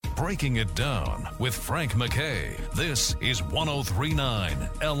Breaking It Down with Frank McKay. This is 1039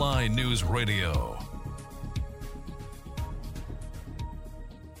 LI News Radio.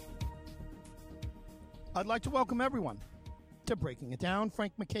 I'd like to welcome everyone to Breaking It Down.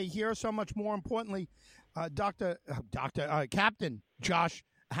 Frank McKay here. So much more importantly, Captain Josh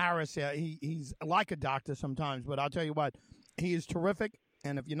Harris. He's like a doctor sometimes, but I'll tell you what, he is terrific.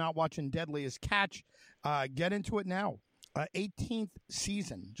 And if you're not watching Deadliest Catch, get into it now. 18th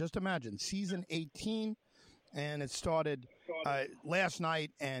season. Just imagine, season 18. And it started last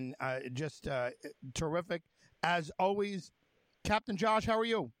night, and just terrific. As always, Captain Josh, how are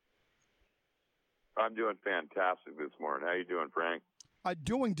you? I'm doing fantastic this morning. How you doing, Frank?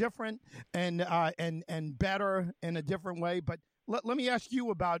 Doing different and better in a different way. But let me ask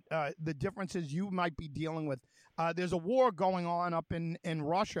you about the differences you might be dealing with. There's a war going on up in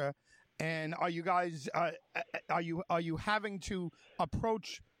Russia, and are you guys are you having to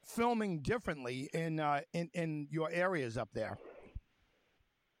approach filming differently in your areas up there?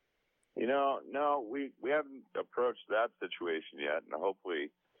 No, we haven't approached that situation yet, and hopefully,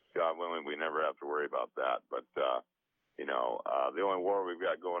 God willing, we never have to worry about that. But the only war we've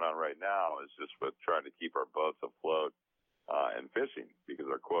got going on right now is just with trying to keep our boats afloat and fishing, because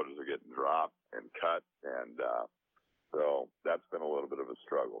our quotas are getting dropped and cut, and so that's been a little bit of a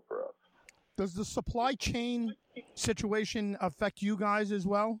struggle for us. Does the supply chain situation affect you guys as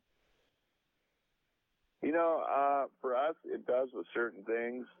well? For us, it does with certain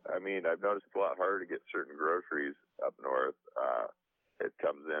things. I mean, I've noticed it's a lot harder to get certain groceries up north. It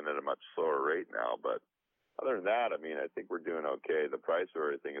comes in at a much slower rate now, but other than that, I mean, I think we're doing okay. The price of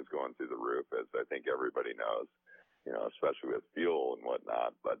everything is going through the roof, as I think everybody knows, especially with fuel and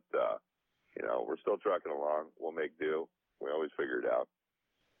whatnot. But, we're still trucking along. We'll make do. We always figure it out.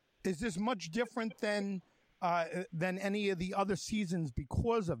 Is this much different than any of the other seasons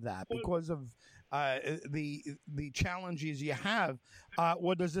because of that, because of the challenges you have?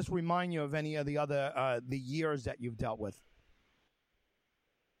 Or does this remind you of any of the other the years that you've dealt with?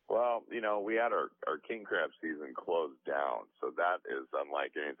 Well, we had our king crab season closed down, so that is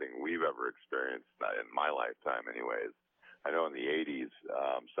unlike anything we've ever experienced in my lifetime anyways. I know in the 80s,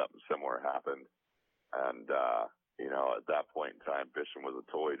 something similar happened, and, at that point in time, fishing was a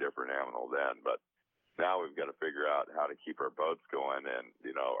totally different animal then, but now we've got to figure out how to keep our boats going, and,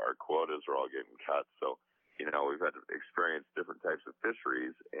 our quotas are all getting cut, so, we've had to experience different types of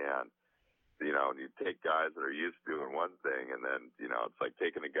fisheries, and you take guys that are used to doing one thing, and then, it's like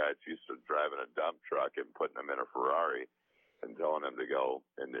taking a guy that's used to driving a dump truck and putting him in a Ferrari and telling him to go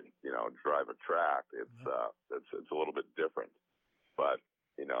and, drive a track. It's a little bit different, but,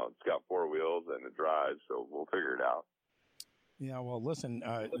 it's got four wheels and it drives, so we'll figure it out. Yeah, well, listen,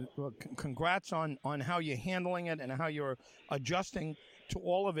 congrats on how you're handling it and how you're adjusting to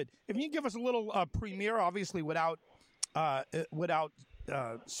all of it. If you can give us a little premiere, obviously without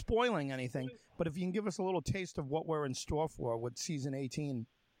spoiling anything, but if you can give us a little taste of what we're in store for with season 18.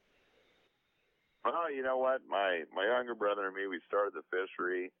 Well, you know what? My younger brother and me, we started the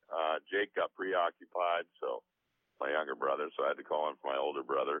fishery. Jake got preoccupied, so my younger brother, so I had to call in for my older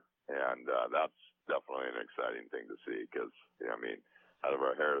brother, and that's definitely an exciting thing to see because, out of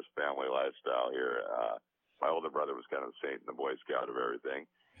our Harris family lifestyle here, my older brother was kind of the saint and the Boy Scout of everything,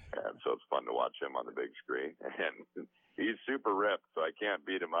 and so it's fun to watch him on the big screen. And he's super ripped, so I can't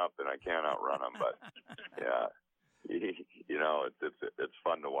beat him up and I can't outrun him, but yeah, it's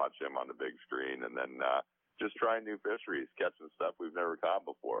fun to watch him on the big screen, and then just trying new fisheries, catching stuff we've never caught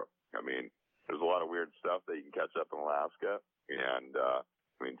before. I mean, there's a lot of weird stuff that you can catch up in Alaska, and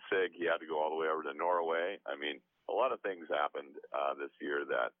Sig, he had to go all the way over to Norway. I mean, a lot of things happened this year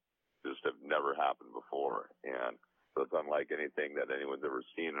that just have never happened before, and so it's unlike anything that anyone's ever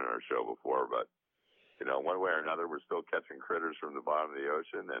seen in our show before. But one way or another, we're still catching critters from the bottom of the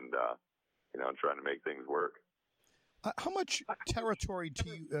ocean, and trying to make things work. How much territory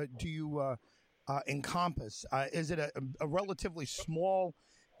do you encompass? Is it a relatively small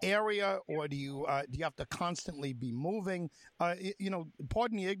area, or do you have to constantly be moving?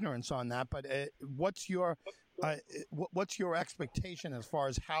 Pardon the ignorance on that, but what's your expectation as far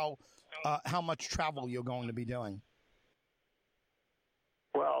as how much travel you're going to be doing?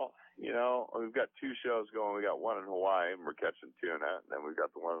 Well, we've got two shows going. We got one in Hawaii, and we're catching tuna, and then we've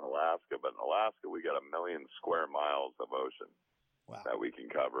got the one in Alaska. But in Alaska, we got 1 million square miles of ocean. Wow. That we can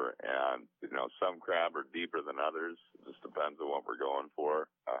cover, and some crab are deeper than others. It just depends on what we're going for.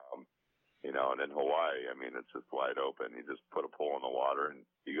 And in Hawaii, it's just wide open. You just put a pole in the water and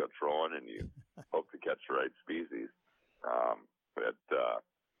you go trolling, and you hope to catch the right species. But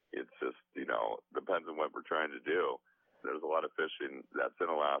it's just depends on what we're trying to do. There's a lot of fishing that's in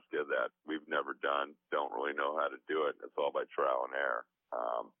Alaska that we've never done, don't really know how to do it. It's all by trial and error.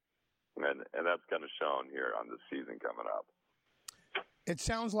 And that's kind of shown here on this season coming up. It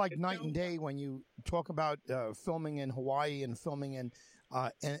sounds like night and day when you talk about filming in Hawaii and filming in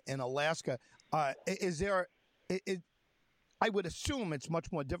Alaska. Is there? I would assume it's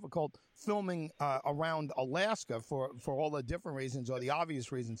much more difficult filming around Alaska for all the different reasons or the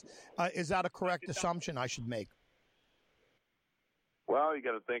obvious reasons. Is that a correct assumption I should make? Well, you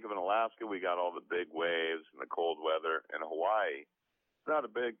got to think of in Alaska, we got all the big waves and the cold weather. In Hawaii, it's not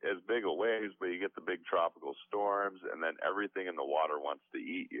as big a waves, but you get the big tropical storms, and then everything in the water wants to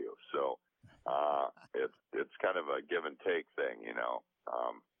eat you. So it's kind of a give and take thing, you know.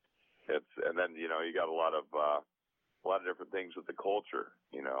 And then you got a lot of different things with the culture.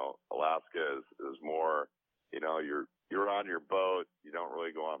 You know, Alaska is more, you're on your boat, you don't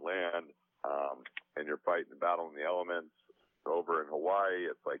really go on land, and you're fighting the battle in the elements. Over in Hawaii,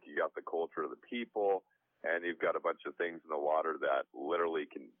 it's like you got the culture of the people, and you've got a bunch of things in the water that literally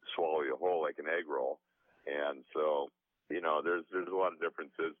can swallow you whole like an egg roll. And so, there's a lot of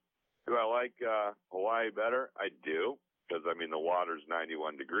differences. Do I like Hawaii better? I do, because the water's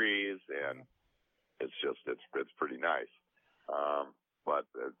 91 degrees, and it's pretty nice. But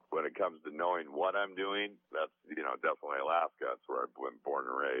when it comes to knowing what I'm doing, that's definitely Alaska. That's where I've been born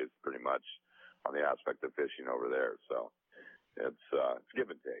and raised, pretty much on the aspect of fishing over there. So. It's give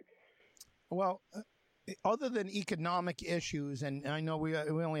and take. Well, other than economic issues, and I know we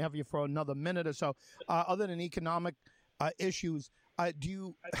only have you for another minute or so, other than economic issues, do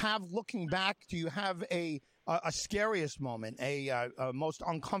you have, looking back, do you have a scariest moment, a most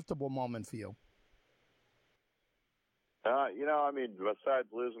uncomfortable moment for you? Besides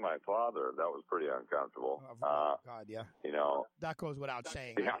losing my father, that was pretty uncomfortable. Oh, God, yeah. That goes without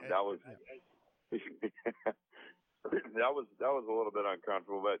saying. Yeah, that was... Yeah. That was a little bit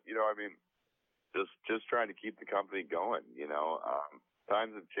uncomfortable, but just trying to keep the company going.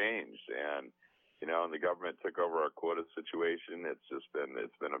 Times have changed, and and the government took over our quota situation. It's been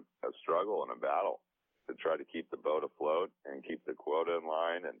a struggle and a battle to try to keep the boat afloat and keep the quota in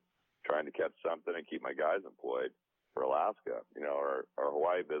line, and trying to catch something and keep my guys employed for Alaska. Our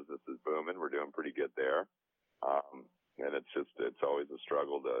Hawaii business is booming. We're doing pretty good there. And it's always a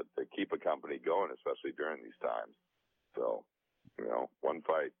struggle to keep a company going, especially during these times. So, one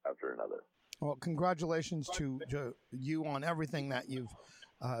fight after another. Well, congratulations to you on everything that you've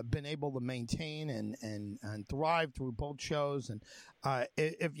been able to maintain and thrive through both shows. And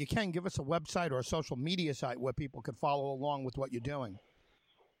if you can, give us a website or a social media site where people could follow along with what you're doing.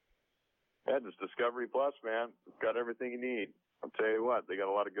 Yeah, just Discovery Plus, man. It's got everything you need. I'll tell you what, they got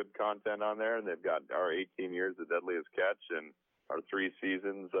a lot of good content on there, and they've got our 18 years of Deadliest Catch and our 3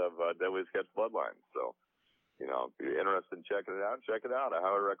 seasons of Deadliest Catch Bloodlines. So, if you're interested in checking it out, check it out. I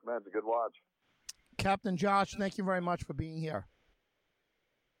highly recommend it. It's a good watch. Captain Josh, thank you very much for being here.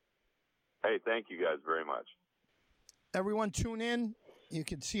 Hey, thank you guys very much. Everyone tune in. You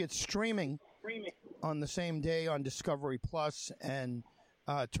can see it streaming on the same day on Discovery Plus, and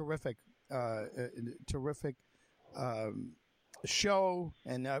terrific show,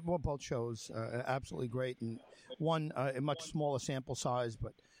 and both shows absolutely great, and one a much smaller sample size,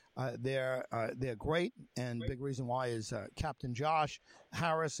 but they're great, and big reason why is Captain Josh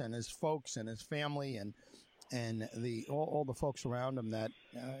Harris and his folks and his family and all the folks around him that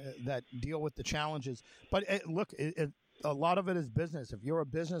deal with the challenges. But look, a lot of it is business. If you're a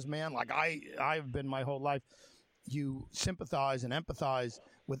businessman, like I've been my whole life, you sympathize and empathize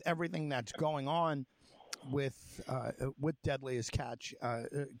with everything that's going on with Deadliest Catch,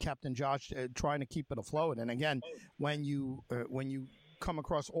 Captain Josh trying to keep it afloat. And again, when you come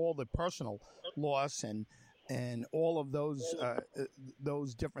across all the personal loss and all of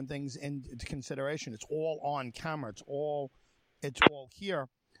those different things into consideration, it's all on camera. It's all here.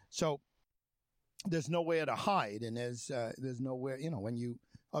 So there's nowhere to hide, and there's nowhere. When you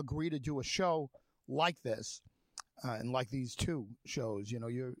agree to do a show like this, and like these 2 shows,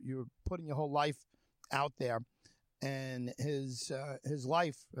 you're putting your whole life out there, and his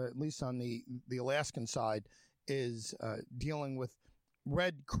life, at least on the Alaskan side, is dealing with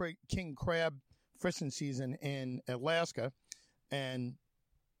red king crab fishing season in Alaska. And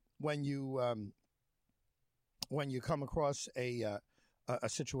when you come across a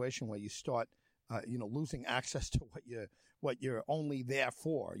situation where you start losing access to what you're only there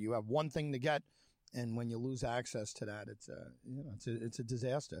for, you have one thing to get, and when you lose access to that, it's a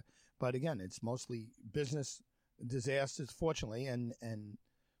disaster. But again, it's mostly business disasters, fortunately, and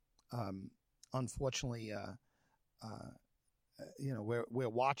unfortunately, we're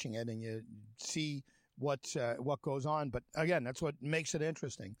watching it, and you see what goes on. But again, that's what makes it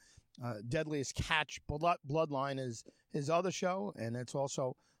interesting. Deadliest Catch Bloodline is his other show, and it's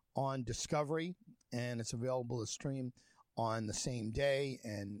also on Discovery, and it's available to stream on the same day,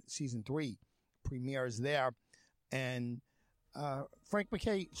 and season 3 premieres there. And Frank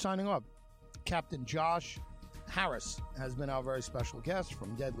McKay signing off. Captain Josh Harris has been our very special guest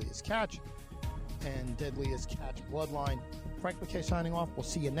from Deadliest Catch and Deadliest Catch Bloodline. Frank McKay signing off. We'll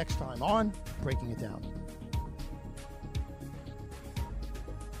see you next time on Breaking It Down.